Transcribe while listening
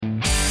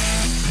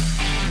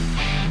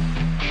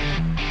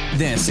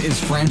This is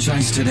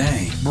Franchise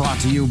Today, brought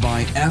to you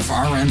by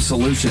FRM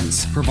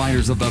Solutions,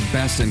 providers of the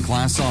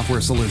best-in-class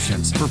software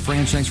solutions for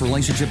franchise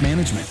relationship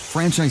management.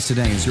 Franchise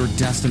Today is your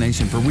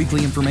destination for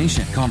weekly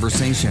information,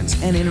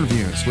 conversations, and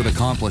interviews with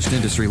accomplished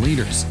industry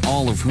leaders,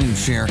 all of whom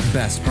share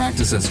best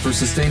practices for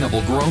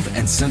sustainable growth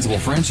and sensible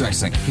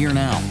franchising. Here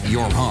now,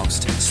 your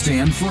host,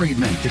 Stan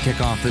Friedman, to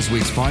kick off this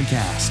week's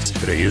podcast.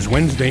 Today is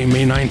Wednesday,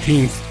 May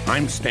 19th.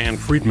 I'm Stan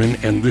Friedman,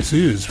 and this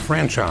is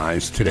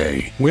Franchise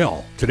Today.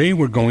 Well, today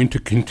we're going to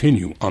continue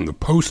on the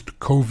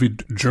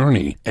post-COVID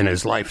journey, and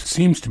as life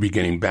seems to be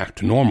getting back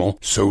to normal,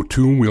 so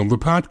too will the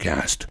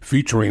podcast,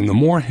 featuring the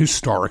more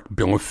historic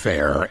bill of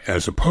fare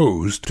as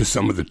opposed to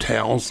some of the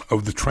tales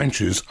of the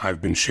trenches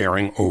I've been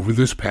sharing over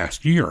this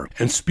past year.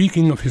 And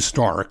speaking of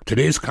historic,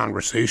 today's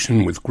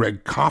conversation with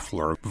Gregg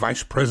Koffler,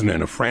 Vice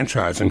President of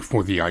Franchising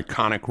for the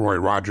iconic Roy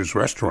Rogers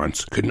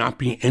restaurants, could not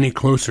be any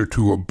closer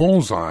to a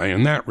bullseye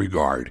in that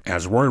regard,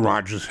 as Roy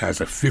Rogers has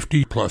a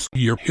 50-plus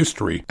year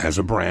history as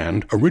a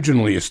brand,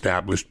 originally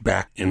established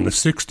back in the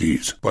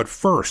 60s. But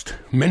first,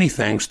 many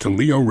thanks to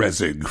Leo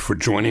Rezig for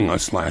joining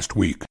us last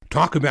week.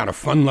 Talk about a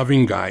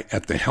fun-loving guy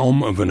at the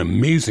helm of an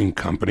amazing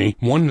company,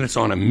 one that's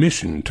on a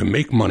mission to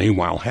make money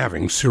while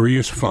having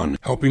serious fun,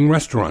 helping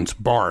restaurants,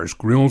 bars,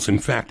 grills, in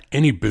fact,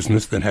 any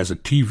business that has a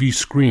TV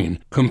screen,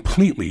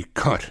 completely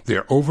cut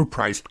their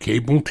overpriced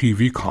cable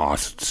TV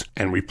costs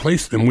and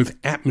replace them with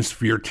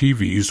Atmosphere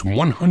TV's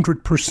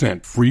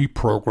 100% free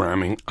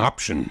programming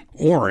option.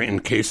 Or in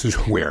cases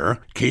where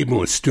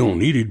cable is still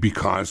needed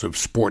because of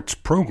sports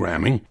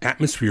programming,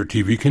 Atmosphere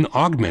TV can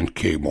augment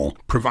cable,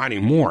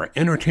 providing more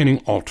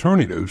entertaining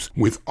alternatives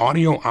with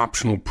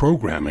audio-optional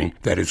programming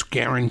that is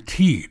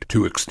guaranteed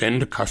to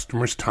extend a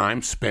customer's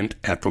time spent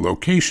at the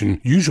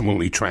location,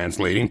 usually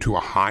translating to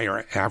a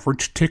higher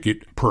average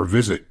ticket per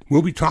visit.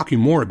 We'll be talking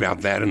more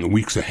about that in the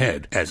weeks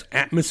ahead as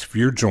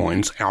Atmosphere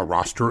joins our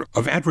roster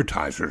of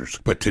advertisers.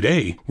 But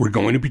today, we're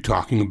going to be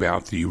talking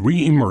about the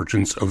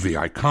re-emergence of the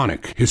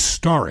iconic,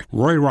 historic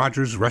Roy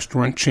Rogers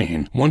restaurant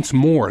chain, once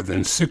more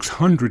than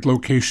 600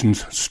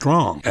 locations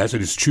strong, as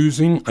it is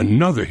choosing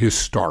another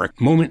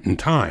historic moment in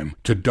time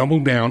to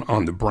double down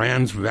on the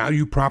brand's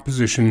value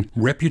proposition,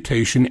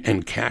 reputation,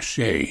 and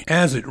cachet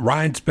as it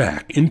rides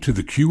back into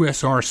the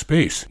QSR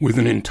space with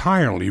an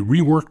entirely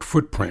reworked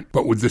footprint,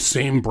 but with the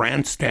same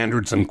brand standards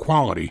and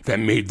quality that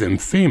made them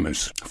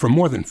famous for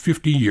more than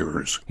 50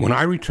 years. When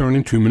I return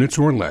in 2 minutes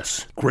or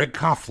less, Gregg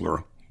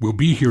Koffler will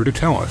be here to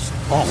tell us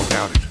all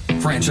about it.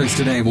 Franchise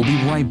Today will be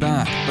right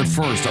back, but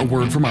first, a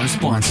word from our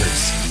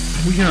sponsors.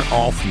 We are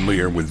all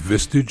familiar with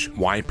Vistage,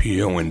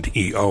 YPO, and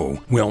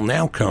EO. Well,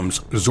 now comes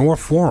Zor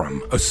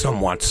Forum, a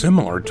somewhat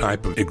similar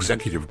type of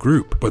executive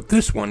group, but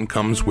this one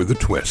comes with a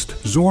twist.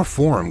 Zor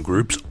Forum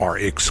groups are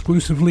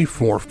exclusively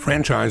for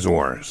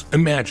franchisors.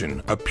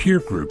 Imagine a peer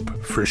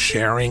group for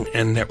sharing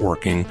and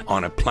networking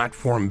on a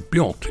platform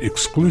built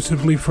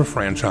exclusively for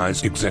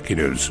franchise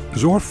executives.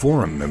 Zor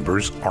Forum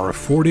members are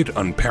afforded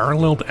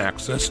unparalleled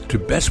access to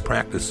best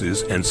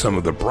practices and some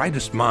of the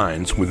brightest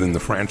minds within the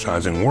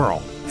franchising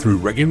world through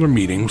regular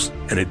meetings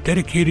and a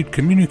dedicated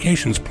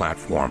communications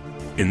platform.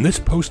 In this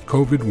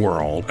post-COVID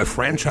world, a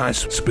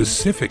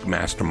franchise-specific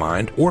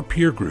mastermind or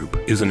peer group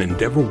is an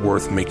endeavor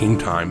worth making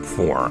time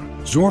for.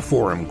 Zor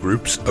Forum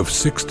groups of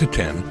 6 to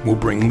 10 will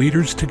bring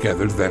leaders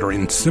together that are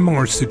in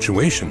similar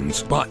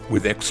situations, but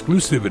with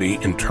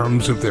exclusivity in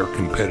terms of their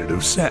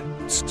competitive sets,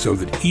 so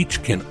that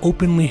each can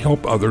openly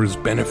help others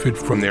benefit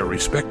from their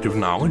respective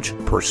knowledge,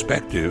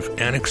 perspective,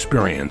 and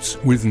experience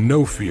with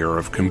no fear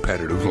of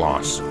competitive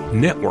loss.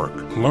 Network,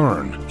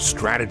 learn,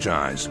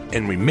 strategize,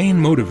 and remain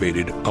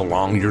motivated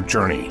along your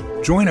journey.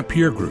 Join a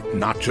peer group,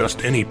 not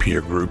just any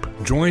peer group.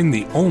 Join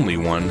the only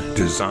one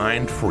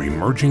designed for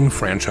emerging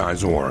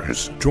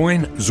franchisors.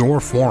 Join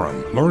Zor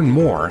Forum. Learn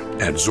more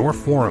at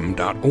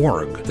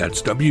zorforum.org.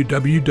 That's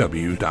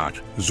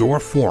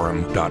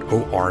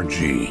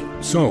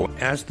www.zorforum.org. So,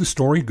 as the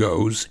story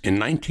goes, in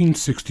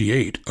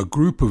 1968, a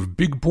group of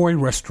big boy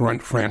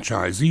restaurant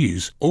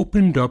franchisees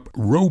opened up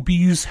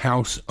RoBee's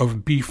House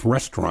of Beef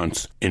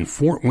Restaurants in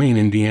Fort Wayne,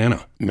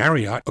 Indiana.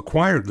 Marriott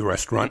acquired the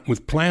restaurant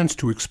with plans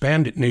to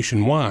expand it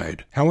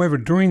nationwide. However,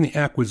 during the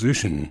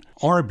acquisition,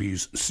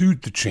 Arby's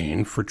sued the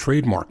chain for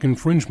trademark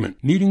infringement.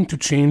 Needing to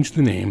change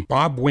the name,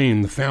 Bob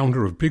Wain, the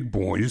founder of Big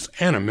Boys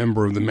and a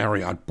member of the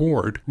Marriott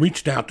board,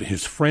 reached out to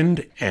his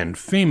friend and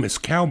famous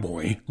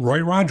cowboy, Roy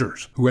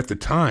Rogers, who at the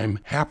time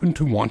happened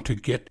to want to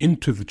get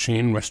into the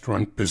chain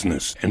restaurant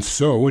business. And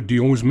so a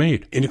deal was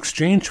made. In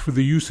exchange for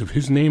the use of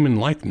his name and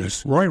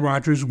likeness, Roy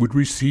Rogers would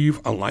receive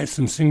a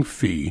licensing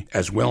fee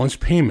as well as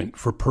payment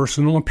for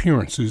personal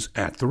appearances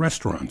at the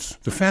restaurants.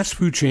 The fast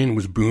food chain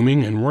was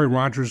booming and Roy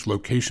Rogers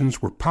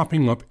locations were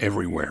popping up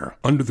everywhere.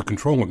 Under the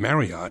control of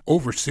Marriott,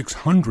 over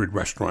 600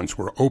 restaurants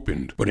were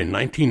opened, but in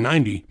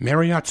 1990,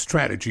 Marriott's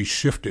strategy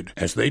shifted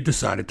as they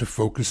decided to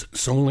focus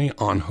solely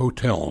on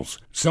hotels,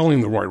 selling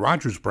the Roy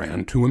Rogers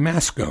brand to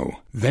Imasco,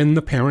 then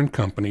the parent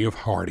company of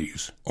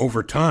Hardee's.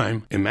 Over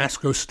time,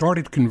 Imasco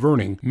started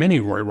converting many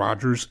Roy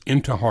Rogers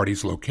into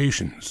Hardee's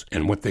locations,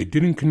 and what they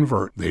didn't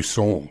convert, they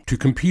sold to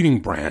competing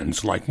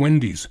brands like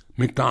Wendy's,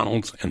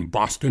 McDonald's, and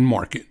Boston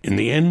Market. In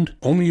the end,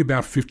 only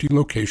about 50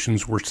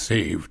 locations were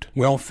saved.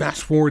 Well,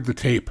 fast forward the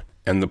tape,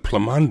 and the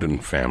Plamondon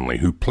family,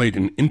 who played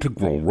an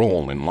integral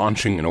role in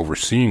launching and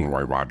overseeing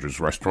Roy Rogers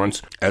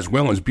restaurants, as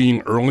well as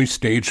being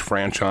early-stage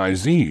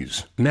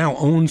franchisees, now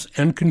owns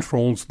and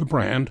controls the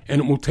brand,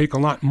 and it will take a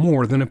lot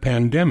more than a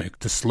pandemic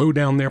to slow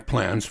down their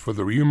plans for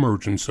the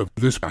reemergence of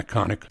this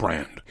iconic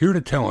brand. Here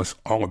to tell us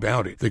all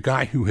about it, the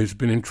guy who has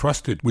been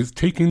entrusted with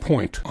taking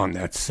point on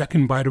that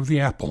second bite of the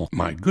apple,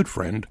 my good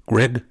friend,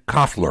 Gregg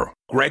Koffler.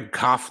 Gregg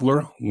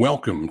Koffler,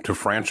 welcome to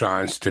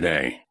Franchise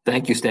Today.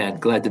 Thank you, Stan.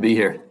 Glad to be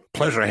here.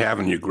 Pleasure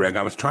having you, Gregg.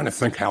 I was trying to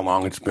think how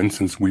long it's been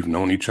since we've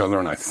known each other,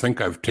 and I think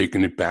I've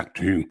taken it back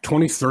to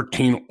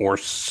 2013 or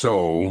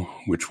so,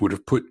 which would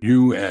have put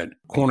you at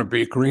Corner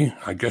Bakery.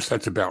 I guess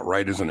that's about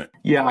right, isn't it?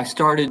 Yeah, I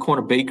started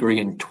Corner Bakery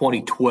in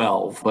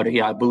 2012, but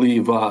I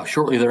believe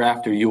shortly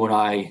thereafter you and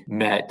I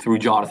met through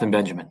Jonathan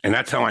Benjamin. And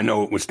that's how I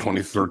know it was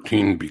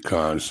 2013,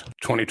 because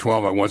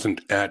 2012 I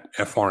wasn't at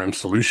FRM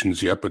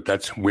Solutions yet, but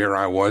that's where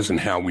I was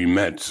and how we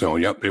met. So,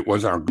 yep, it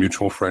was our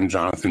mutual friend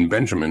Jonathan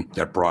Benjamin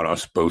that brought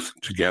us both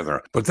together.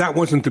 But that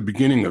wasn't the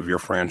beginning of your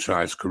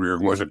franchise career,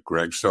 was it,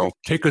 Gregg? So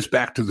take us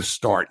back to the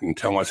start and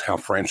tell us how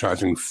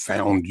franchising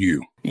found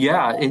you.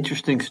 Yeah,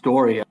 interesting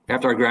story.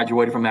 After I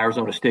graduated from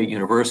Arizona State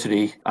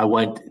University, I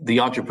went the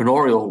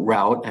entrepreneurial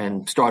route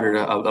and started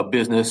a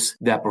business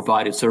that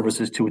provided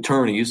services to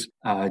attorneys.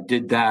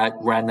 Did that,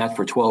 ran that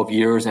for 12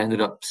 years,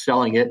 ended up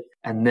selling it.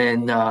 And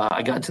then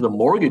I got into the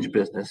mortgage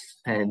business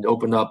and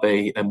opened up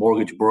a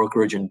mortgage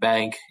brokerage and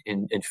bank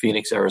in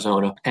Phoenix,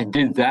 Arizona, and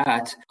did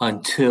that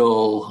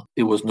until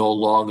it was no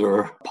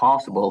longer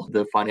possible.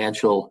 The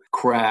financial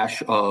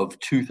crash of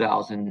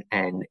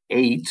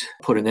 2008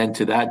 put an end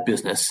to that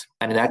business.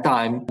 And at that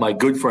time, my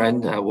good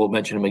friend, we'll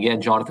mention him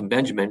again, Jonathan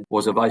Benjamin,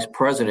 was a vice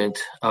president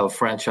of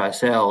franchise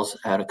sales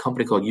at a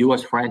company called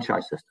U.S.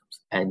 Franchise Systems.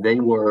 And they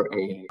were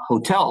a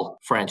hotel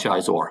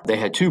franchisor. They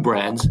had two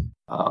brands,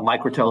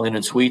 Microtel Inn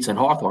and Suites and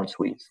Hawthorne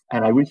Suites.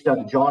 And I reached out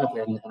to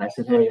Jonathan and I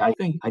said, hey, I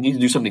think I need to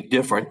do something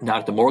different now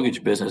that the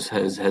mortgage business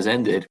has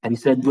ended. And he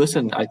said,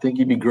 listen, I think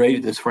you'd be great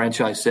at this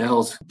franchise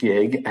sales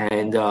gig.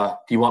 And do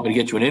you want me to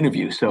get you an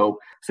interview? So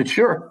I said,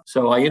 sure.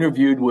 So I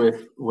interviewed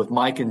with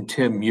Mike and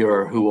Tim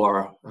Muir, who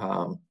are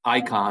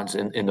icons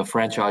in the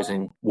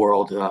franchising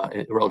world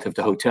relative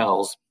to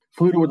hotels.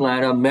 Flew to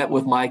Atlanta, met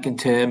with Mike and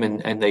Tim,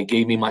 and they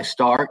gave me my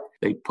start.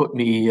 They put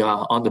me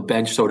on the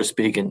bench, so to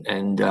speak,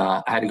 and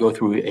I had to go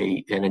through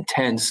an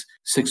intense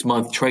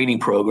 6-month training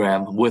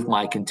program with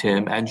Mike and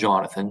Tim and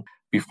Jonathan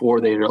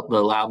before they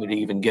allow me to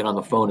even get on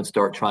the phone and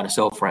start trying to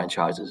sell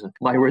franchises. And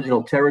my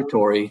original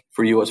territory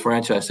for U.S.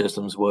 Franchise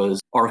Systems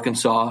was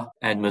Arkansas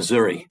and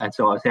Missouri. And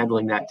so I was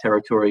handling that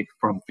territory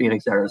from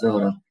Phoenix,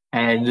 Arizona.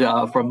 And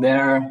from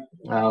there,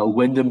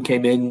 Wyndham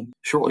came in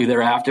shortly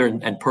thereafter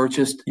and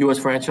purchased U.S.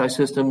 Franchise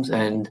Systems.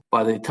 And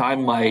by the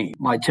time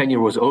my tenure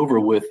was over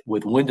with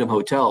Wyndham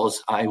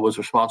Hotels, I was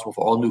responsible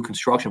for all new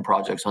construction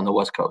projects on the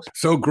West Coast.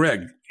 So,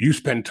 Gregg, you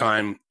spent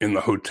time in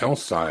the hotel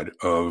side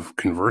of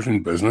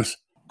conversion business.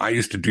 I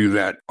used to do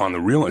that on the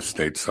real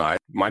estate side.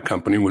 My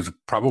company was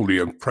probably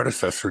a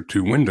predecessor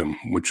to Wyndham,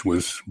 which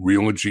was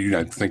Realogy,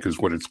 I think is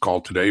what it's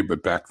called today.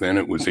 But back then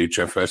it was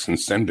HFS and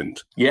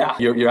Cendant. Yeah,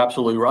 you're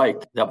absolutely right.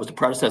 That was the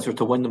predecessor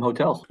to Wyndham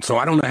Hotels. So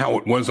I don't know how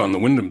it was on the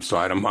Wyndham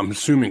side. I'm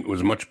assuming it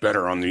was much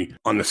better on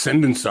the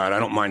Cendant side. I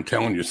don't mind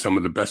telling you some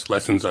of the best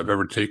lessons I've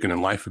ever taken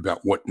in life about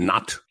what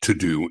not to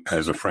do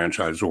as a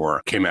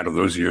franchisor came out of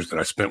those years that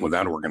I spent with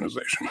that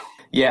organization.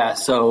 Yeah,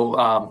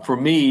 so for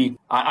me,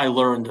 I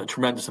learned a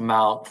tremendous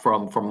amount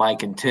from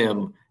Mike and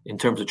Tim in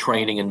terms of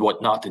training and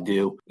what not to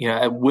do.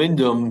 At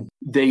Wyndham,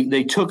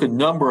 they took a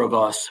number of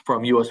us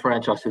from U.S.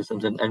 Franchise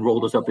Systems and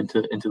rolled us up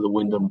into the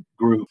Wyndham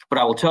group. But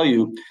I will tell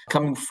you,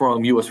 coming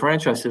from U.S.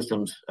 Franchise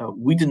Systems,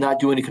 we did not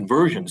do any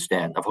conversion,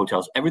 Stan, of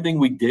hotels. Everything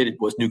we did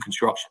was new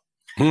construction.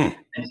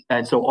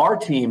 And so our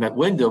team at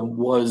Wyndham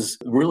was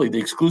really the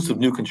exclusive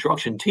new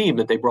construction team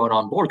that they brought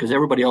on board because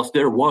everybody else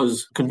there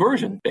was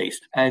conversion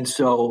based. And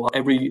so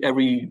every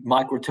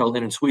Microtel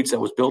Inn and Suites that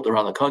was built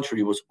around the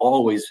country was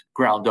always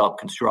ground up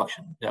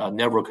construction,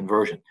 never a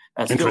conversion.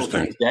 That's still to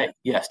this day.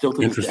 Yeah, still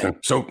to this day.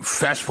 So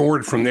fast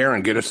forward from there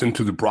and get us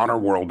into the broader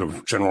world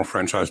of general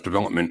franchise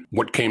development.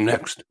 What came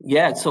next?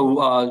 Yeah,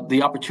 so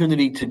the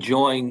opportunity to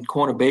join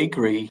Corner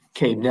Bakery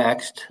came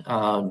next.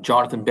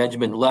 Jonathan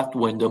Benjamin left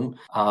Wyndham,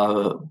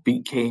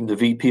 became the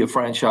VP of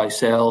franchise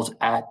sales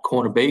at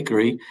Corner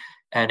Bakery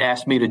and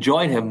asked me to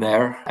join him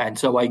there. And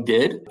so I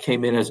did,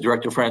 came in as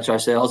director of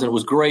franchise sales. And it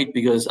was great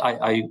because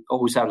I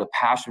always had a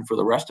passion for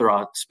the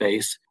restaurant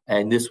space.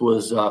 And this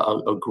was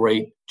a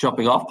great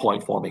jumping off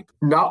point for me.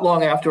 Not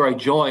long after I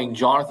joined,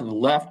 Jonathan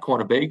left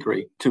Corner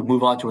Bakery to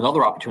move on to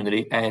another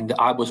opportunity. And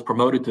I was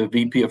promoted to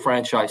VP of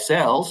franchise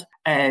sales.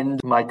 And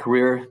my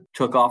career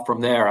took off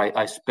from there.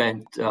 I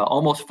spent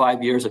almost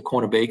 5 years at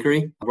Corner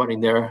Bakery running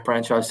their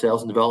franchise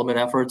sales and development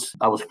efforts.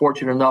 I was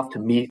fortunate enough to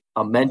meet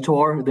a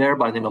mentor there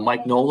by the name of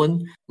Mike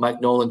Nolan. Mike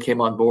Nolan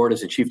came on board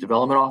as a chief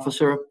development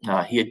officer.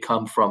 He had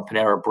come from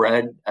Panera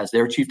Bread as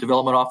their chief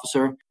development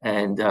officer,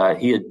 and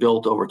he had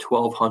built over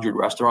 1,200 100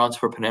 restaurants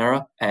for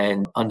Panera.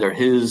 And under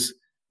his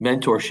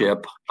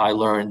mentorship, I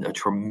learned a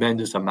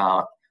tremendous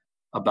amount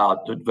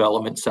about the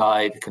development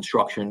side,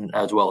 construction,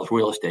 as well as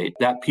real estate.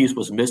 That piece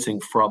was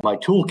missing from my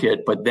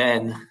toolkit, but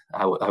then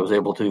I was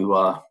able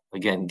to,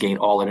 again, gain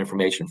all that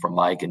information from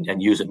Mike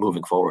and use it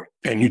moving forward.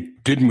 And you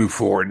did move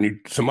forward. And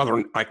some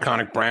other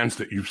iconic brands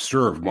that you've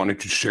served. Why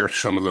don't you share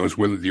some of those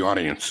with the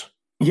audience?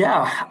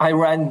 Yeah, I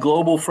ran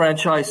global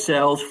franchise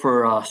sales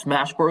for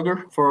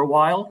Smashburger for a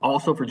while,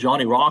 also for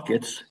Johnny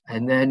Rockets.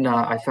 And then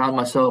I found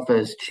myself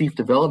as Chief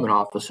Development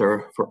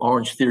Officer for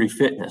Orange Theory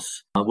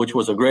Fitness, which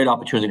was a great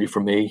opportunity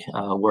for me,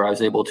 where I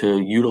was able to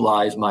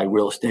utilize my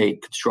real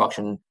estate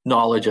construction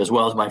knowledge as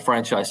well as my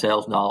franchise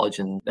sales knowledge.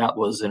 And that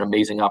was an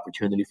amazing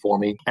opportunity for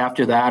me.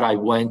 After that, I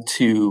went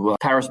to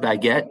Paris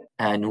Baguette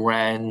and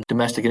ran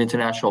domestic and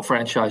international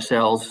franchise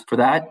sales for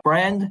that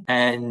brand.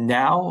 And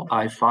now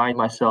I find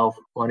myself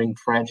running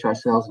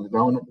franchise sales and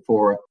development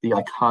for the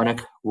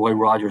iconic Roy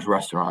Rogers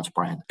Restaurants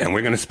brand. And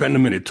we're going to spend a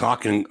minute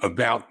talking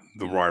about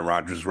the Roy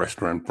Rogers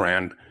Restaurant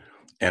brand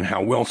and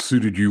how well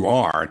suited you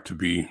are to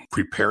be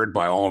prepared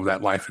by all of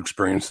that life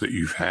experience that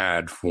you've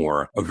had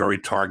for a very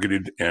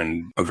targeted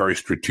and a very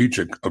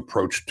strategic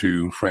approach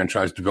to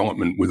franchise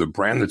development with a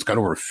brand that's got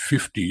over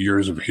 50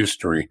 years of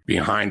history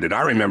behind it.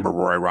 I remember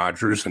Roy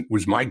Rogers, and it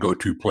was my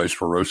go-to place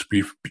for roast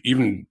beef,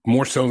 even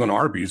more so than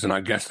Arby's. And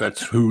I guess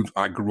that's who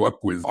I grew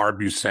up with.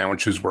 Arby's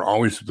sandwiches were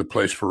always the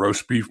place for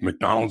roast beef.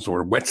 McDonald's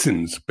or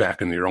Wetson's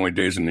back in the early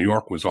days in New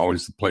York was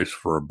always the place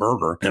for a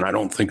burger. And I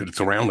don't think it's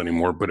around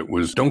anymore, but it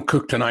was Don't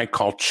Cook Tonight,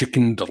 called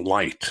Chicken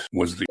Delight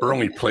was the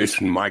early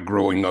place in my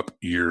growing up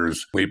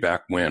years way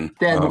back when.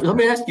 Dan, let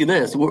me ask you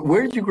this.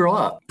 Where did you grow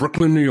up?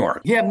 Brooklyn, New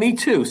York. Yeah, me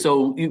too.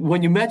 So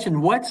when you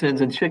mentioned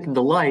Wetson's and Chicken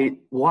Delight,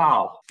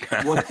 wow.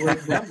 What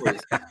great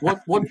memories.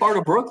 What part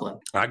of Brooklyn?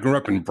 I grew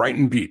up in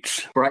Brighton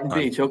Beach. Brighton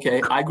Beach,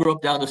 okay. I grew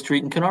up down the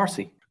street in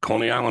Canarsie.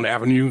 Coney Island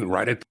Avenue,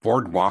 right at the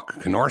boardwalk.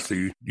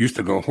 Canarsie used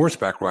to go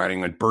horseback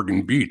riding at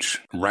Bergen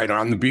Beach, right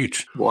on the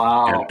beach.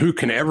 Wow. And who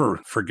can ever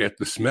forget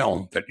the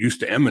smell that used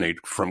to emanate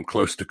from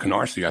close to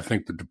Canarsie? I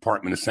think the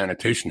Department of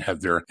Sanitation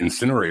had their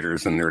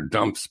incinerators and their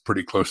dumps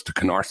pretty close to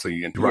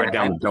Canarsie. And right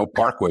down the Del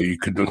Parkway,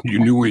 you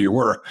knew where you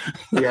were.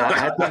 Yeah,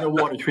 I had a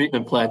water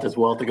treatment plant as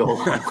well to go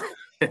along.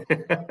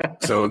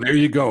 So there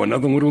you go.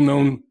 Another little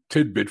known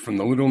tidbit from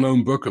the little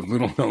known book of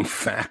little known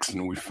facts.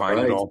 And we find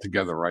it all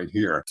together right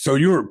here. So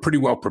you were pretty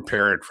well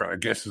prepared for, I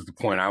guess is the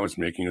point I was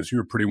making, is you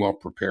were pretty well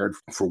prepared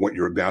for what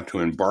you're about to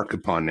embark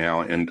upon now.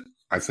 And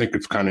I think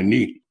it's kind of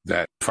neat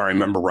that, if I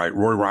remember right,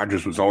 Roy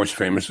Rogers was always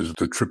famous as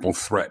the triple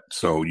threat.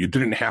 So you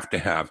didn't have to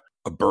have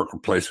a burger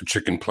place, a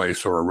chicken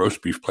place, or a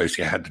roast beef place.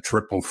 You had the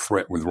triple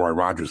threat with Roy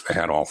Rogers. They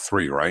had all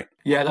three, right?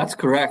 Yeah, that's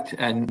correct.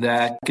 And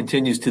that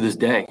continues to this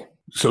day.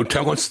 So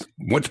tell us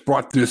what's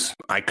brought this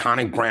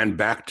iconic brand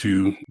back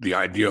to the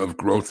idea of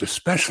growth,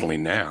 especially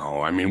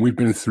now. I mean, we've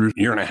been through a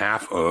year and a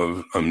half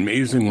of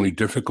amazingly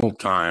difficult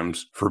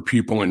times for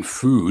people in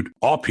food,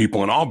 all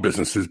people in all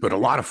businesses, but a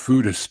lot of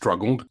food has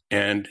struggled.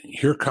 And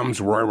here comes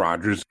Roy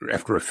Rogers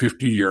after a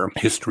 50-year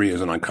history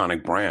as an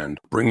iconic brand,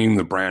 bringing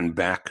the brand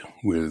back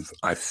with,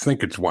 I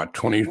think it's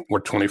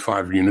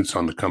 25 units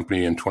on the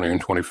company and 20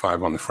 and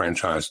 25 on the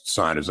franchised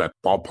side. Is that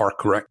ballpark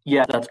correct?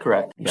 Yeah, that's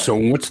correct. Yeah. So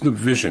what's the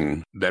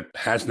vision that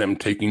has them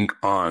taking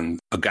on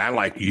a guy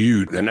like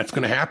you? And that's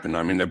going to happen.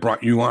 I mean, they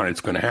brought you on.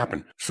 It's going to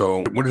happen.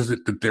 So what is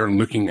it that they're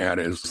looking at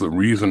as the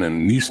reason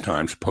in these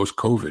times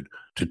post-COVID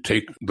to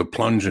take the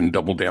plunge and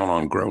double down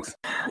on growth?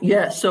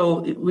 Yeah,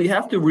 so we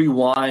have to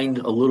rewind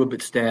a little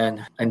bit,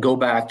 Stan, and go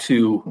back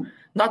to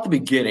not the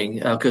beginning,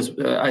 because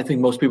I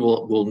think most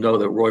people will know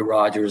that Roy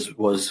Rogers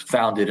was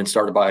founded and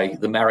started by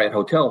the Marriott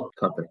Hotel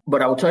Company.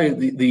 But I will tell you,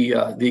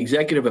 the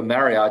executive at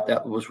Marriott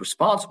that was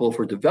responsible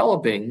for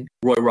developing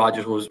Roy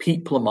Rogers was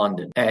Pete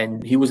Plamondon,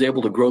 and he was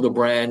able to grow the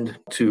brand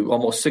to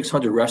almost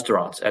 600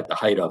 restaurants at the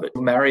height of it.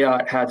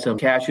 Marriott had some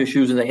cash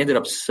issues, and they ended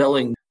up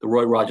selling the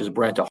Roy Rogers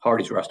brand to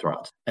Hardee's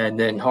restaurants. And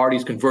then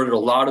Hardee's converted a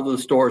lot of the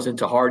stores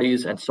into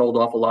Hardee's and sold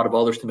off a lot of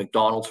others to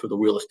McDonald's for the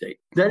real estate.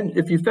 Then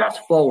if you fast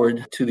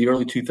forward to the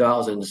early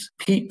 2000s,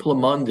 Pete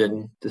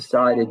Plamondon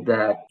decided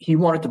that he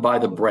wanted to buy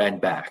the brand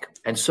back.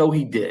 And so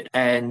he did.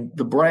 And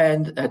the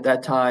brand at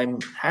that time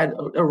had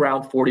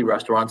around 40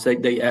 restaurants.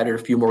 They added a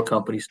few more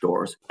company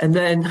stores. And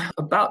then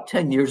about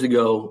 10 years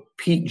ago,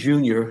 Pete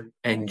Jr.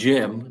 and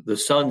Jim, the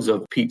sons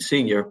of Pete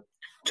Sr.,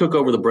 took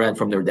over the brand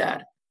from their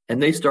dad.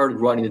 And they started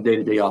running the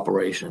day-to-day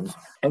operations.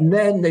 And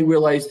then they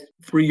realized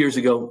 3 years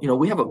ago,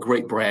 we have a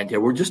great brand here.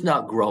 We're just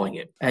not growing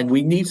it. And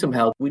we need some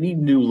help. We need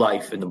new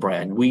life in the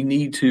brand. We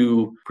need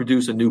to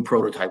produce a new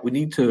prototype. We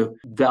need to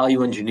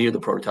value engineer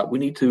the prototype. We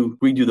need to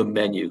redo the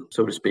menu,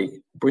 so to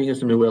speak, bring in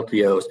some new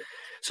LTOs.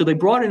 So they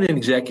brought in an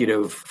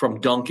executive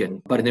from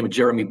Dunkin' by the name of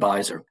Jeremy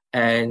Beiser.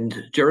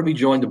 And Jeremy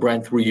joined the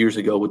brand 3 years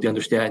ago with the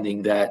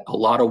understanding that a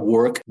lot of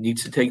work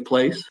needs to take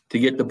place to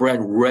get the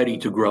brand ready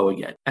to grow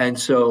again. And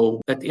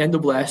so at the end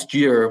of last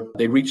year,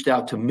 they reached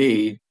out to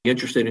me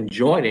interested in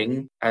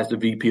joining as the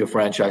VP of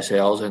franchise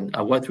sales. And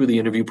I went through the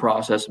interview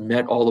process,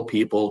 met all the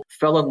people,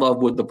 fell in love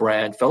with the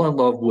brand, fell in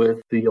love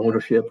with the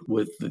ownership,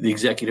 with the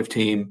executive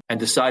team, and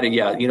decided,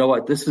 yeah, you know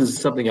what, this is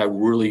something I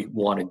really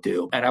want to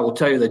do. And I will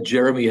tell you that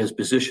Jeremy has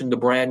positioned the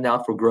brand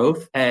now for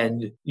growth.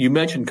 And you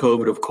mentioned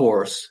COVID, of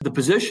course. The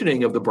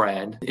positioning of the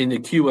brand in the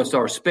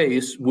QSR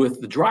space with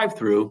the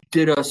drive-through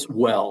did us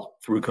well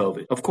through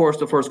COVID. Of course,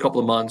 the first couple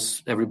of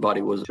months,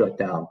 everybody was shut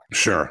down.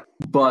 Sure.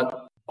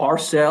 But our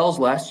sales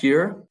last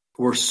year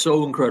were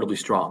so incredibly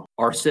strong.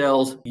 Our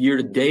sales year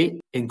to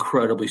date,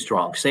 incredibly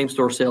strong. Same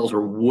store sales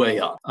are way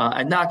up.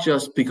 And not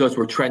just because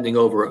we're trending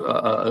over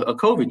a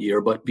COVID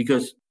year, but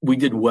because we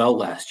did well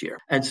last year.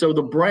 And so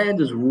the brand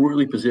is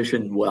really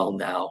positioned well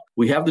now.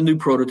 We have the new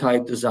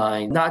prototype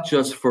design, not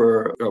just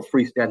for a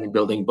freestanding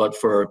building, but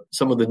for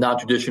some of the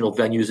non-traditional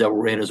venues that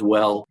we're in as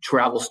well.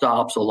 Travel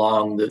stops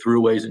along the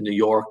throughways in New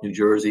York, New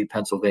Jersey,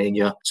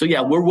 Pennsylvania. So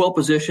yeah, we're well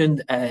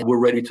positioned and we're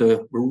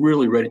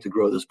really ready to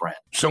grow this brand.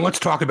 So let's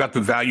talk about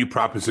the value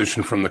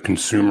proposition from the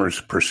consumer's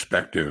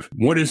perspective.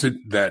 What is it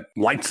that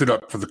lights it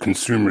up for the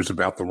consumers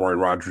about the Roy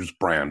Rogers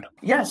brand?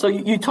 Yeah, so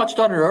you touched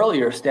on it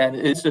earlier, Stan.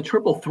 It's a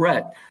triple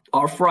threat.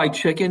 Our fried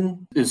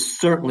chicken is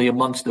certainly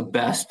amongst the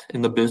best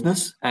in the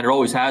business, and it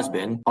always has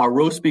been. Our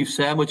roast beef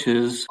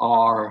sandwiches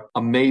are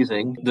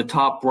amazing. The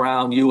top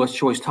round, U.S.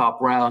 Choice top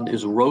round,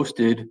 is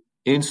roasted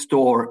in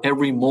store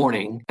every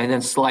morning and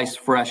then sliced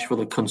fresh for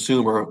the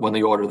consumer when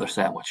they order their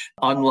sandwich,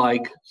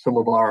 unlike some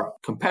of our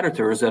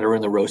competitors that are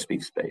in the roast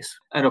beef space.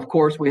 And of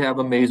course, we have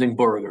amazing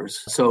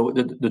burgers. So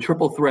the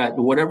triple threat,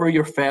 whatever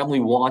your family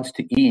wants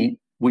to eat,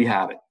 we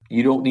have it.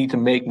 You don't need to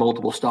make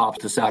multiple stops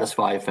to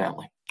satisfy a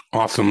family.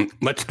 Awesome.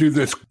 Let's do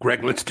this,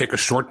 Greg. Let's take a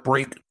short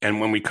break.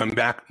 And when we come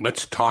back,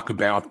 let's talk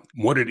about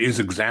what it is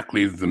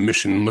exactly the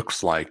mission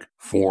looks like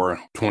for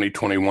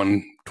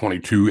 2021,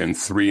 22, and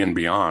 3 and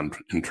beyond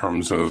in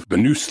terms of the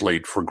new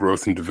slate for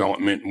growth and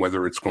development,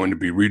 whether it's going to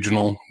be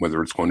regional,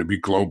 whether it's going to be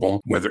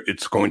global, whether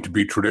it's going to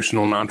be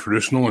traditional,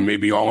 non-traditional, and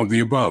maybe all of the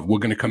above. We're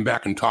going to come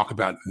back and talk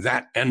about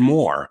that and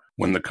more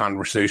when the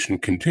conversation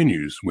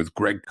continues with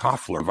Gregg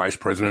Koffler, Vice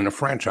President of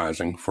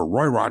Franchising for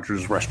Roy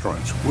Rogers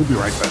Restaurants. We'll be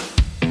right back.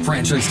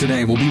 Franchise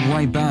Today will be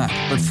right back,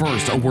 but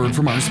first, a word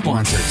from our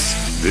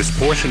sponsors. This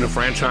portion of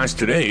Franchise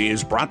Today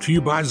is brought to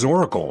you by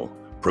Zoracle,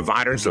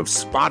 providers of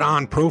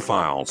spot-on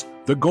profiles,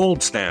 the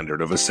gold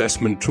standard of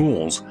assessment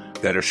tools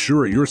that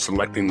assure you're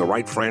selecting the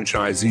right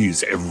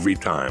franchisees every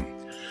time.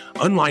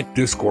 Unlike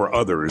DISC or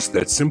others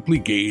that simply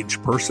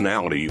gauge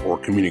personality or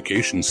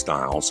communication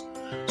styles,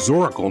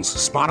 Zoracle's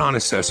spot-on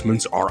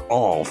assessments are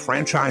all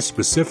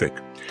franchise-specific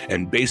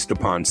and based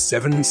upon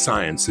 7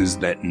 sciences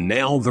that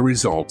nail the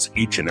results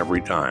each and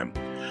every time.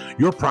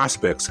 Your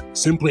prospects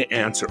simply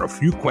answer a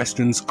few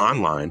questions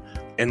online,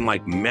 and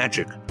like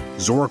magic,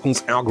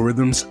 Zoracle's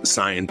algorithms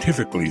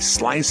scientifically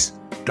slice,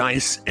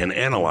 dice, and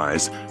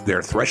analyze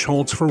their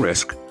thresholds for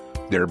risk,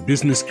 their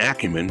business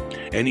acumen,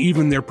 and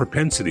even their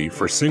propensity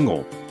for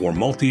single or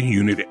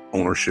multi-unit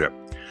ownership.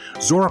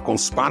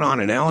 Zoracle's spot-on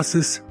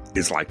analysis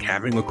is like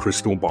having a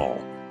crystal ball,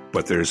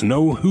 but there's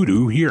no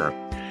hoodoo here.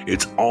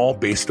 It's all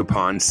based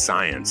upon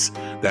science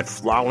that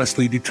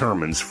flawlessly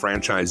determines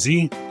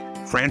franchisee,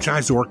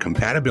 franchisor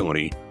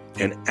compatibility,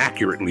 and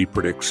accurately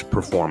predicts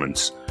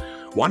performance.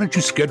 Why don't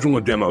you schedule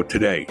a demo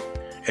today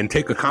and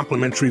take a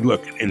complimentary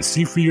look and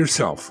see for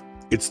yourself?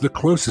 It's the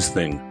closest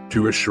thing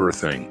to a sure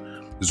thing.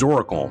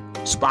 Zoracle,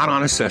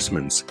 spot-on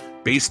assessments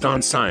based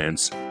on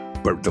science,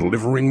 but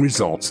delivering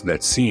results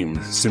that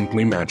seem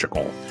simply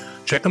magical.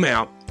 Check them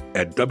out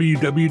at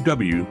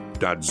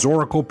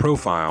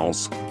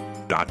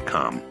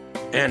www.zoracleprofiles.com.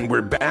 And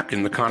we're back,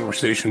 and the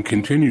conversation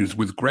continues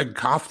with Gregg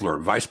Koffler,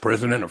 Vice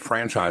President of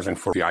Franchising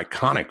for the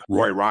iconic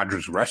Roy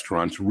Rogers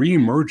Restaurants,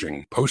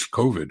 re-emerging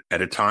post-COVID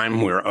at a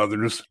time where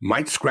others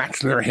might scratch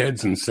their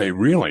heads and say,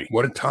 really,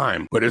 what a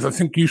time. But as I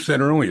think you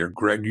said earlier,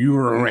 Greg, you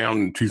were around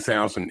in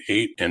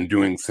 2008 and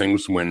doing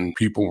things when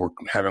people were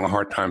having a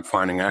hard time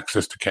finding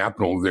access to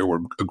capital. There were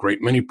a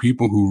great many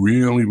people who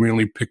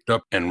really picked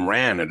up and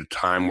ran at a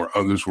time where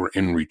others were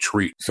in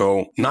retreat.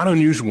 So not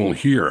unusual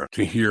here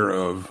to hear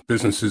of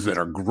businesses that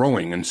are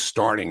growing and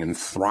starting and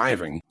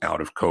thriving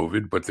out of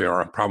COVID, but there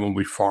are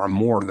probably far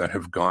more that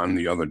have gone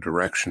the other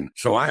direction.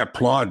 So I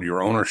applaud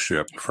your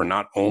ownership for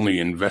not only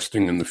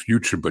investing in the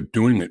future, but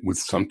doing it with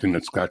something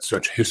that's got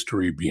such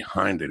history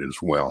behind it as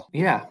well.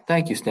 Yeah,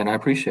 thank you, Stan. I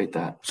appreciate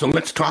that. So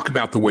let's talk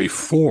about the way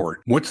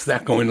forward. What's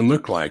that going to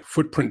look like?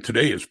 Footprint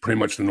today is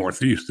pretty much the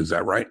Northeast. Is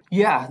that right?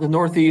 Yeah, the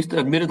Northeast,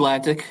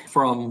 Mid-Atlantic,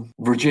 from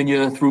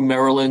Virginia through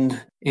Maryland,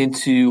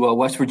 into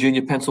West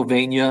Virginia,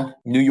 Pennsylvania,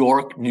 New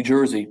York, New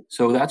Jersey.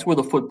 So that's where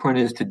the footprint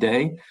is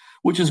today,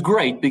 which is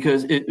great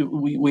because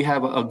we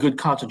have a good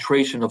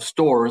concentration of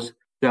stores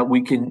that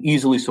we can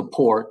easily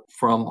support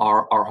from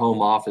our home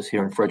office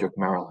here in Frederick,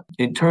 Maryland.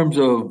 In terms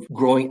of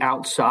growing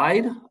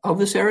outside of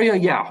this area,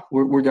 yeah,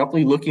 we're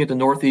definitely looking at the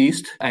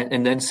Northeast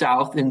and then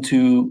south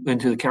into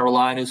the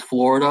Carolinas,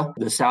 Florida,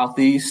 the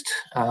Southeast,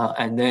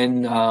 and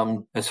then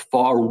as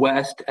far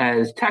west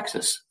as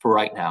Texas for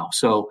right now.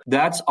 So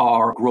that's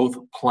our growth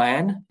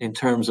plan in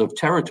terms of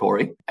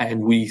territory.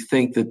 And we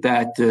think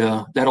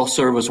that'll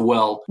serve us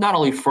well, not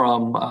only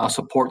from a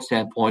support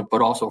standpoint,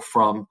 but also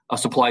from a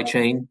supply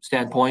chain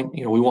standpoint.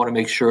 We want to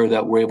make sure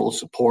that we're able to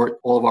support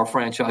all of our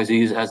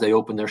franchisees as they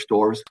open their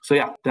stores. So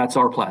yeah, that's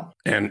our plan.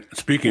 And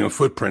speaking of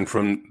footprint,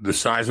 from the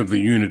size of the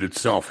unit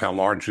itself, how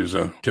large is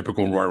a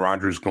typical Roy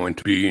Rogers going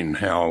to be, and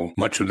how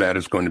much of that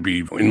is going to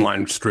be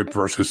inline strip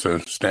versus a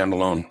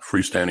standalone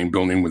freestanding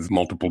building with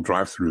multiple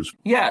drive-throughs?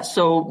 Yeah,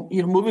 so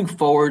moving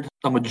forward,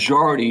 a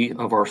majority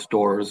of our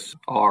stores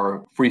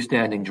are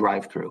freestanding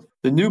drive-through.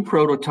 The new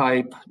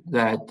prototype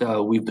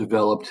that we've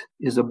developed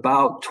is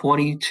about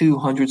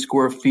 2,200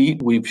 square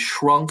feet. We've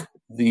shrunk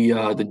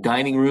the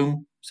dining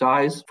room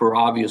size for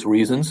obvious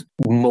reasons.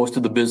 Most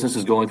of the business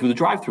is going through the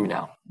drive-through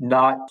now.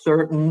 Not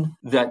certain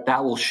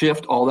that will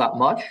shift all that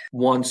much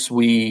once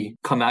we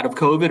come out of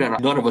COVID.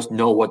 And none of us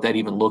know what that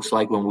even looks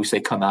like when we say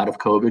come out of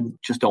COVID.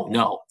 Just don't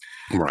know.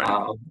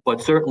 Right.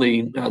 But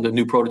certainly the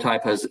new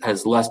prototype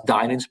has less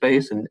dining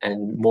space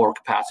and more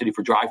capacity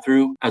for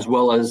drive-through, as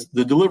well as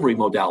the delivery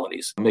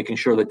modalities, making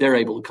sure that they're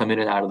able to come in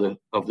and out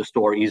of the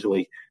store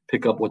easily,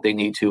 pick up what they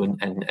need to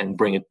and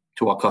bring it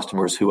to our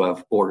customers who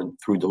have ordered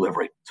through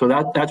delivery. So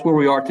that's where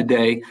we are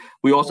today.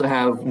 We also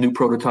have new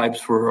prototypes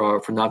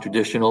for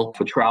non-traditional,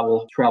 for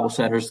travel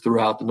centers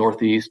throughout the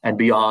Northeast and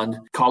beyond.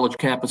 College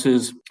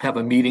campuses have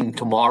a meeting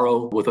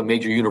tomorrow with a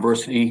major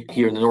university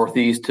here in the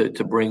Northeast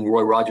to bring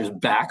Roy Rogers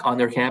back on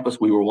their campus.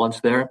 We were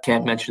once there.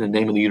 Can't mention the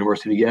name of the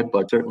university yet,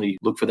 but certainly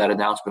look for that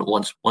announcement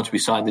once we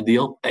sign the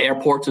deal.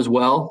 Airports as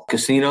well,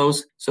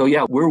 casinos. So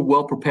yeah, we're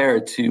well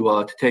prepared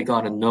to take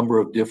on a number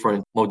of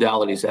different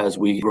modalities as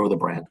we grow the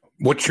brand.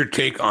 What's your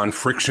take on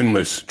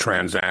frictionless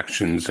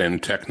transactions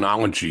and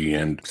technology?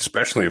 And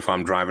especially if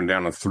I'm driving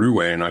down a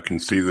thruway and I can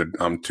see that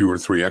I'm 2 or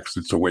 3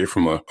 exits away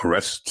from a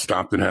rest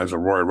stop that has a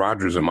Roy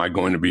Rogers, am I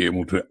going to be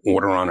able to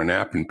order on an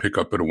app and pick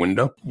up at a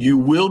window? You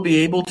will be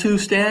able to,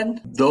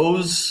 Stan.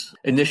 Those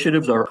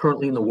initiatives are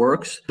currently in the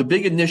works. The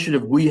big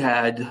initiative we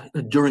had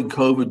during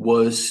COVID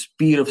was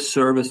speed of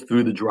service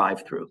through the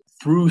drive-through.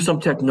 Through some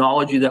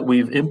technology that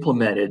we've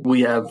implemented, we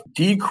have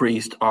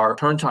decreased our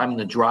turn time in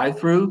the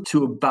drive-through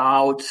to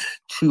about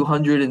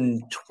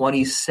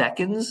 220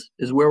 seconds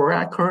is where we're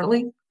at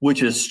currently,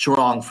 which is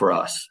strong for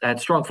us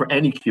and strong for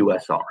any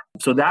QSR.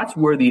 So that's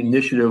where the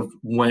initiative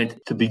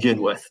went to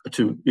begin with,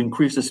 to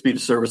increase the speed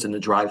of service in the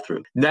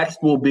drive-through. Next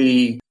will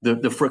be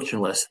the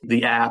frictionless,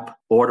 the app,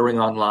 ordering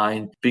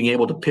online, being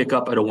able to pick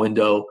up at a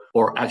window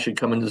or actually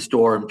come into the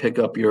store and pick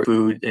up your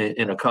food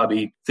in a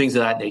cubby, things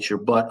of that nature.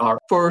 But our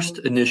first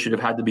initiative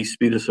had to be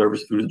speed of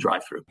service through the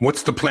drive-through.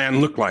 What's the plan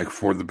look like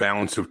for the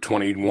balance of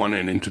 21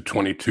 and into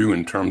 22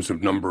 in terms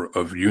of number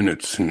of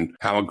units, and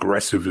how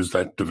aggressive is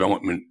that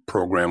development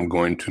program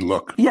going to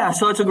look? Yeah,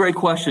 so that's a great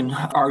question.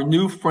 Our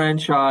new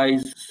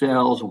franchise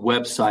sales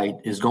website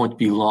is going to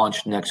be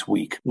launched next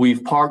week.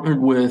 We've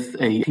partnered with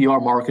a PR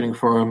marketing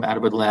firm out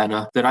of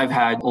Atlanta that I've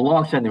had a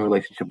long-standing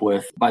relationship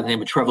with by the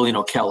name of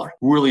Trevelino Keller.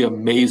 Really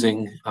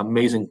amazing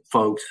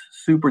folks,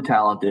 super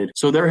talented.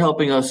 So they're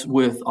helping us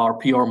with our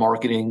PR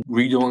marketing,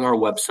 redoing our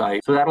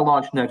website. So that'll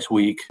launch next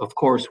week. Of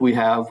course, we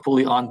have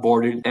fully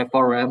onboarded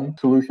FRM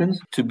Solutions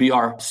to be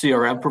our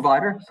CRM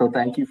provider. So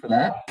thank you for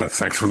that.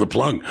 Thanks for the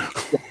plug.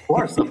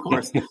 Of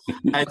course.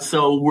 And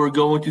so we're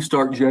going to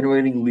start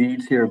generating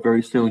leads here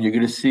very soon. You're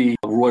going to see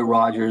Roy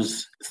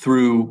Rogers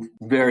through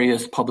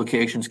various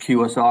publications,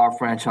 QSR,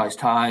 Franchise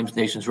Times,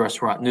 Nation's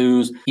Restaurant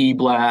News,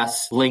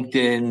 eBlast,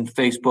 LinkedIn,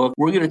 Facebook.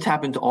 We're going to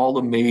tap into all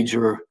the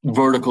major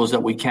verticals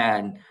that we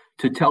can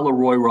to tell a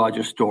Roy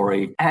Rogers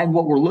story. And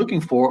what we're looking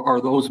for are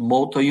those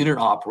multi-unit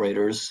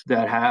operators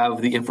that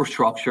have the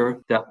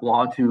infrastructure, that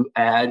want to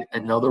add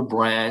another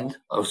brand,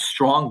 a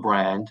strong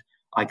brand,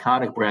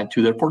 iconic brand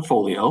to their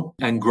portfolio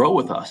and grow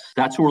with us.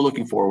 That's what we're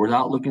looking for. We're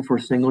not looking for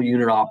single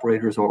unit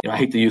operators or, I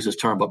hate to use this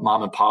term, but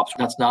mom and pops.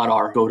 That's not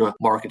our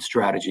go-to-market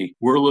strategy.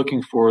 We're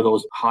looking for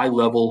those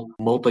high-level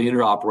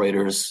multi-unit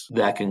operators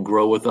that can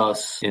grow with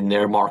us in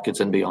their markets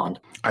and beyond.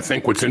 I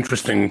think what's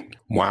interesting,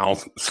 while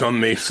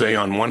some may say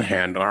on one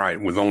hand, all right,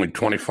 with only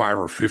 25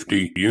 or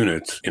 50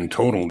 units in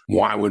total,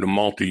 why would a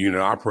multi-unit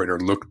operator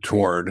look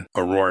toward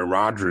a Roy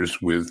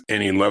Rogers with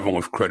any level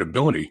of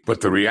credibility?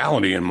 But the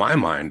reality in my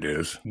mind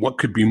is, what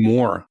could be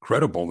more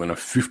credible than a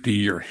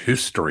 50-year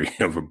history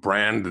of a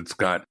brand that's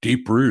got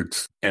deep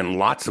roots and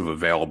lots of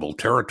available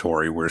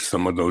territory where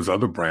some of those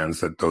other brands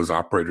that those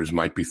operators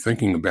might be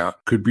thinking about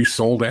could be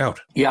sold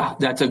out? Yeah,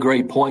 that's a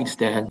great point,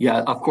 Stan.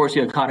 Yeah, of course,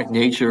 the iconic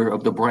nature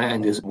of the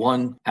brand is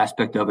one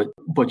aspect of it,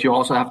 but you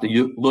also have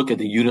to look at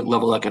the unit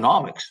level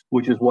economics,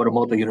 which is what a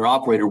multi-unit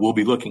operator will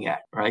be looking at,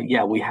 right?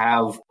 Yeah, we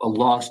have a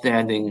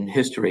long-standing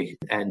history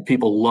and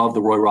people love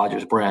the Roy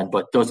Rogers brand,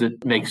 but does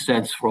it make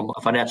sense from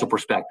a financial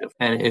perspective?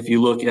 And if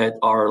you look at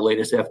our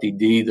latest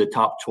FDD, the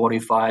top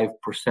 25%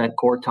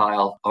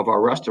 quartile of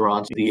our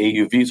restaurants, the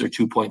AUVs are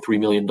 $2.3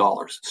 million.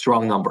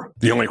 Strong number.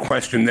 The only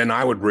question then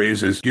I would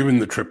raise is, given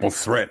the triple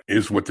threat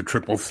is what the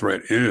triple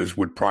threat is,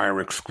 would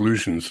prior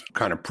exclusions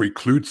kind of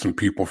preclude some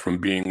people from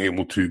being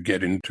able to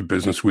get into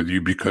business with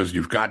you because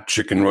you've got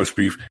chicken, roast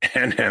beef,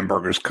 and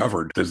hamburgers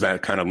covered? Does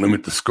that kind of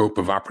limit the scope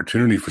of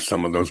opportunity for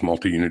some of those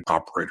multi-unit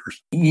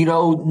operators?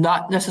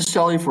 Not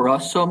necessarily for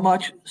us so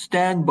much,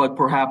 Stan, but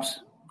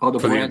perhaps other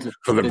brands.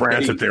 For the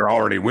brands that they're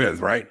already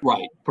with, right?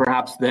 Right.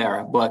 Perhaps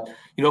there. But,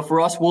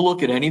 for us, we'll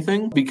look at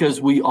anything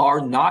because we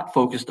are not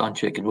focused on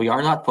chicken. We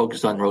are not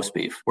focused on roast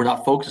beef. We're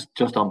not focused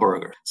just on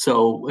burger.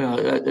 So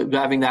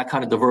having that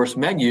kind of diverse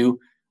menu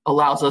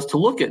allows us to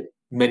look at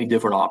many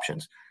different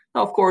options.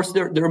 Now, of course,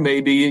 there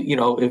may be,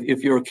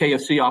 if you're a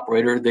KFC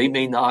operator, they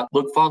may not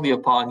look fondly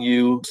upon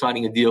you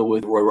signing a deal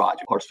with Roy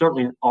Rogers or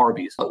certainly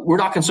Arby's. We're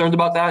not concerned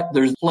about that.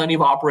 There's plenty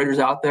of operators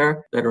out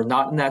there that are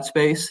not in that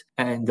space.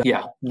 And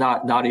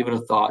not even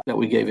a thought that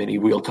we gave any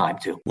real time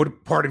to.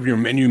 What part of your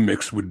menu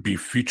mix would be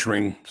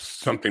featuring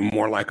something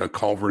more like a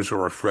Culver's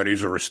or a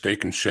Freddy's or a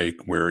Steak and Shake,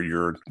 where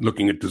you're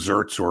looking at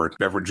desserts or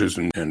beverages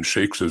and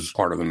shakes as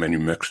part of the menu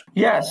mix?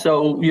 Yeah,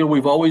 so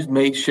we've always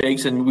made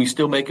shakes, and we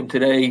still make them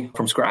today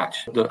from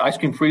scratch. The ice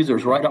cream freezer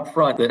is right up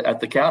front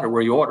at the counter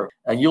where you order,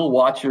 and you'll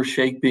watch your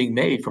shake being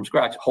made from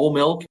scratch, whole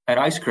milk and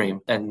ice cream,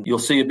 and you'll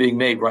see it being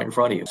made right in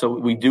front of you. So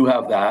we do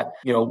have that.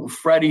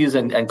 Freddy's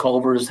and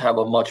Culver's have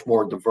a much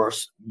more diverse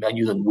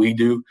menu than we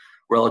do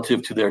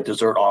relative to their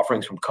dessert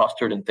offerings from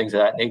custard and things of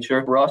that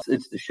nature. For us,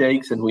 it's the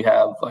shakes, and we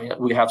have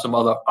some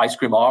other ice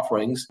cream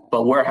offerings,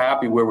 but we're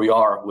happy where we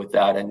are with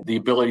that. And the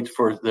ability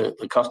for the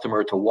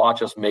customer to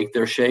watch us make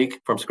their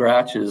shake from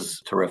scratch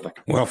is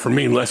terrific. Well, for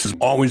me, less is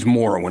always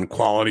more when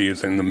quality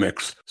is in the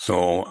mix.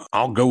 So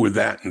I'll go with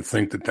that and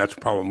think that that's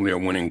probably a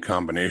winning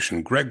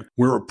combination. Gregg,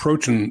 we're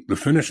approaching the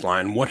finish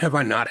line. What have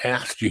I not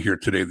asked you here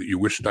today that you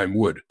wished I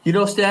would?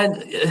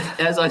 Stan,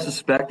 as I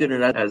suspected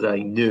and as I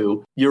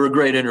knew, you're a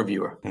great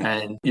interviewer.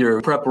 And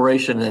your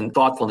preparation and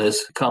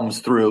thoughtfulness comes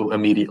through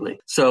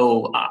immediately.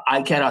 So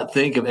I cannot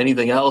think of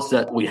anything else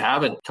that we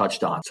haven't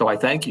touched on. So I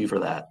thank you for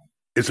that.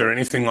 Is there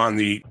anything on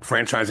the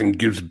franchising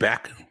gives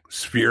back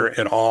sphere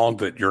at all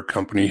that your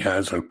company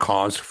has a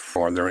cause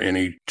for? Are there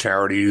any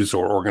charities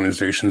or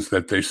organizations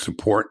that they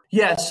support?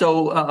 Yeah,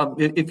 so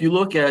if you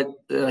look at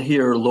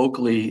here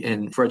locally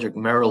in Frederick,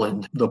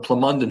 Maryland, the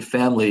Plamondon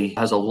family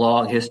has a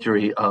long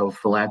history of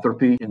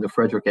philanthropy in the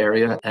Frederick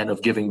area and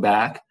of giving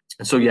back.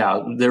 And so,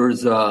 there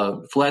is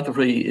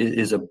philanthropy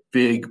is a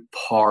big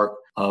part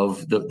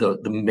of the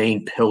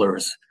main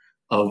pillars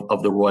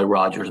of the Roy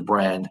Rogers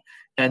brand.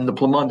 And the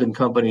Plamondon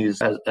companies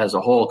as a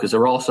whole, because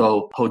they're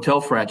also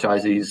hotel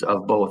franchisees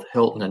of both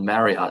Hilton and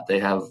Marriott. They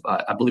have,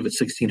 I believe it's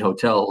 16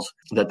 hotels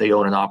that they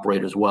own and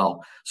operate as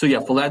well. So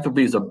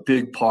philanthropy is a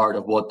big part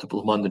of what the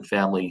Plamondon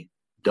family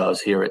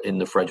does here in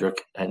the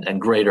Frederick and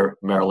greater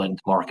Maryland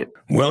market.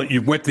 Well,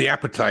 you've whet the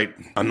appetite.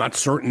 I'm not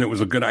certain it was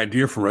a good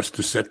idea for us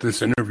to set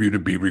this interview to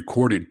be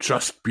recorded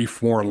just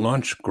before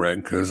lunch,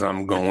 Gregg, because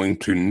I'm going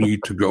to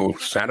need to go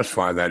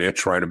satisfy that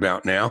itch right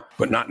about now,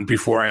 but not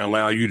before I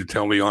allow you to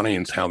tell the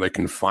audience how they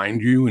can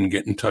find you and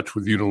get in touch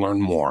with you to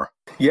learn more.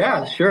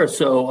 Yeah, sure.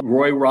 So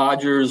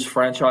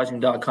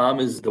RoyRogersFranchising.com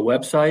is the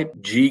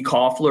website. G.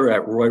 Koffler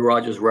at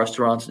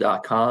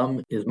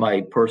RoyRogersRestaurants.com is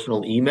my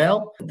personal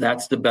email.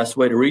 That's the best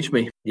way to reach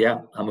me.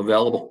 Yeah, I'm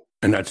available.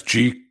 And that's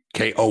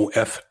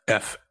GKOFFLER,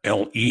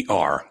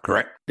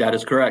 correct? That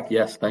is correct.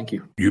 Yes. Thank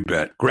you. You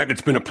bet. Gregg,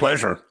 it's been a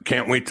pleasure.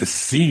 Can't wait to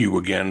see you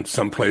again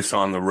someplace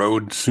on the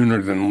road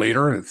sooner than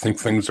later. I think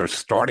things are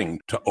starting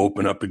to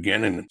open up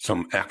again and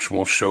some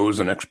actual shows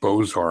and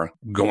expos are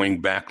going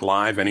back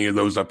live. Any of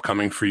those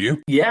upcoming for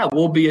you? Yeah,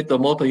 we'll be at the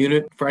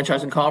Multi-Unit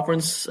Franchising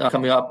Conference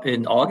coming up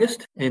in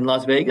August in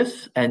Las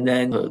Vegas. And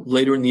then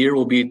later in the year,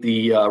 we'll be at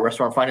the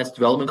Restaurant Finance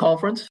Development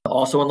Conference,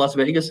 also in Las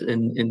Vegas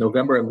in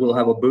November. And we'll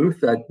have a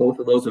booth at both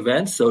of those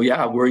events. So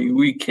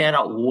we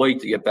cannot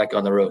wait to get back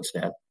on the road,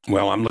 Stan.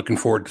 Well, I'm looking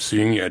forward to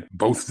seeing you at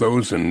both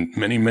those and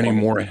many, many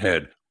more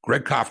ahead.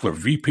 Gregg Koffler,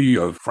 VP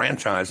of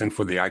Franchising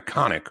for the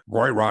iconic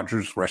Roy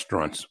Rogers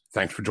Restaurants.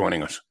 Thanks for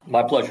joining us.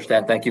 My pleasure,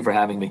 Stan. Thank you for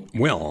having me.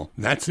 Well,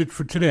 that's it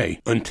for today.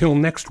 Until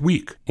next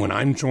week, when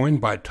I'm joined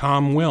by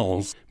Tom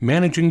Wells,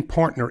 managing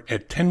partner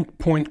at 10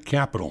 Point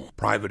Capital,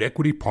 private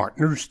equity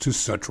partners to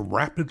such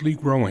rapidly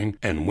growing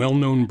and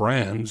well-known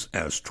brands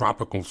as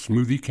Tropical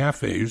Smoothie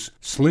Cafes,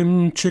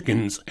 Slim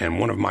Chickens, and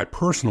one of my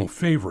personal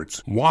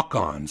favorites,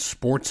 Walk-On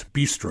Sports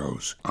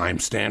Bistros. I'm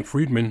Stan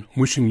Friedman,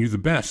 wishing you the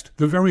best,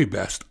 the very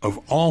best of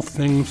all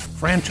things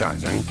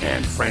franchising,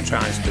 and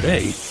Franchise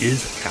Today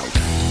is out.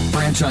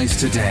 Franchise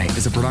Today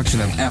is a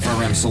production of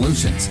FRM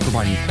Solutions,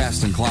 providing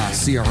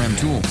best-in-class CRM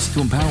tools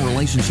to empower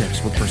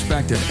relationships with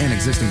prospective and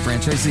existing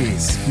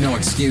franchisees. No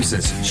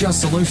excuses,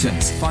 just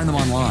solutions. Find them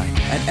online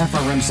at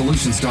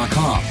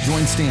frmsolutions.com.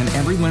 Join Stan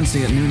every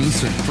Wednesday at noon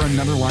Eastern for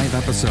another live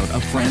episode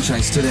of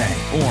Franchise Today.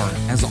 Or,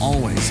 as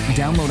always,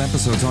 download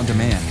episodes on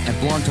demand at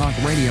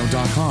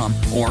blogtalkradio.com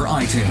or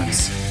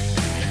iTunes.